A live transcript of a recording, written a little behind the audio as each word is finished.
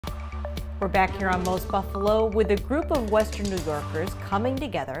We're back here on Most Buffalo with a group of Western New Yorkers coming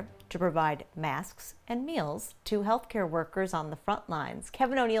together to provide masks and meals to healthcare workers on the front lines.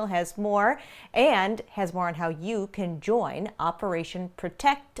 Kevin O'Neill has more on how you can join Operation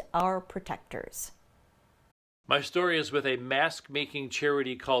Protect Our Protectors. My story is with a mask-making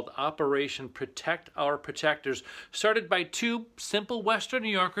charity called Operation Protect Our Protectors, started by two simple Western New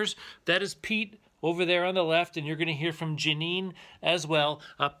Yorkers. That is Pete over there on the left, and you're going to hear from Janine as well.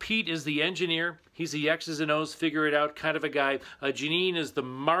 Pete is the engineer. He's the X's and O's, figure it out kind of a guy. Janine is the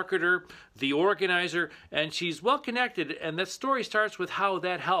marketer, the organizer, and she's well connected, and that story starts with how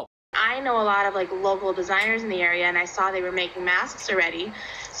that helped. I know a lot of local designers in the area, and I saw they were making masks already.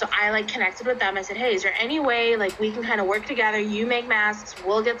 So I connected with them. I said, hey, is there any way we can kind of work together? You make masks,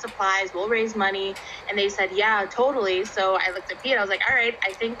 we'll get supplies, we'll raise money. And they said, yeah, totally. So I looked at Pete, I was like, all right,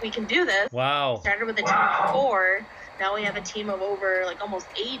 I think we can do this. Wow. Started with a team of 4. Now we have a team of over almost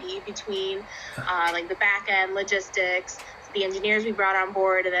 80 between the back end logistics, the engineers we brought on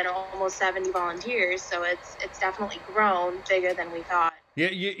board, and then almost 70 volunteers. So it's definitely grown bigger than we thought. Yeah,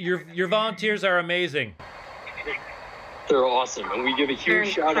 your volunteers are amazing. They're awesome, and we give a huge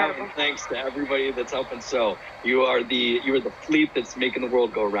shout out and thanks to everybody that's helping. So you are the fleet that's making the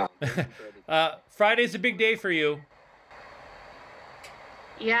world go round. Friday's a big day for you.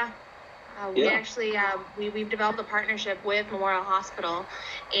 Yeah. We actually, we've developed a partnership with Memorial Hospital,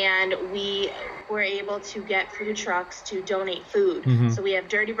 and we were able to get food trucks to donate food. So we have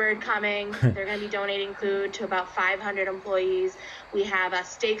Dirty Bird coming. They're going to be donating food to about 500 employees. We have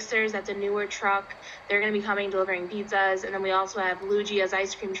Steaksters, that's a newer truck. They're going to be coming delivering pizzas. And then we also have Luigi's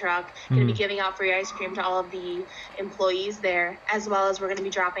ice cream truck, going to be giving out free ice cream to all of the employees there, as well as we're going to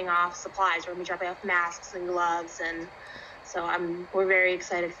be dropping off supplies. We're going to be dropping off masks and gloves, and so we're very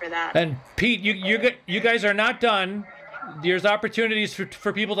excited for that. And Pete, you guys are not done. There's opportunities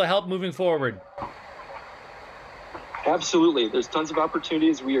for people to help moving forward. Absolutely. There's tons of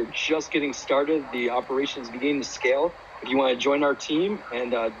opportunities. We are just getting started. The operation's beginning to scale. If you want to join our team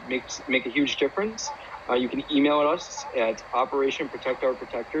and make a huge difference, you can email us at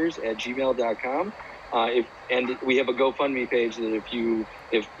operationprotectourprotectors@gmail.com. And we have a GoFundMe page that if you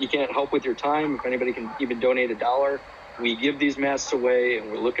can't help with your time, if anybody can even donate $1, we give these masks away,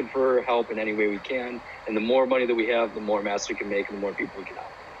 and we're looking for help in any way we can. And the more money that we have, the more masks we can make, and the more people we can help.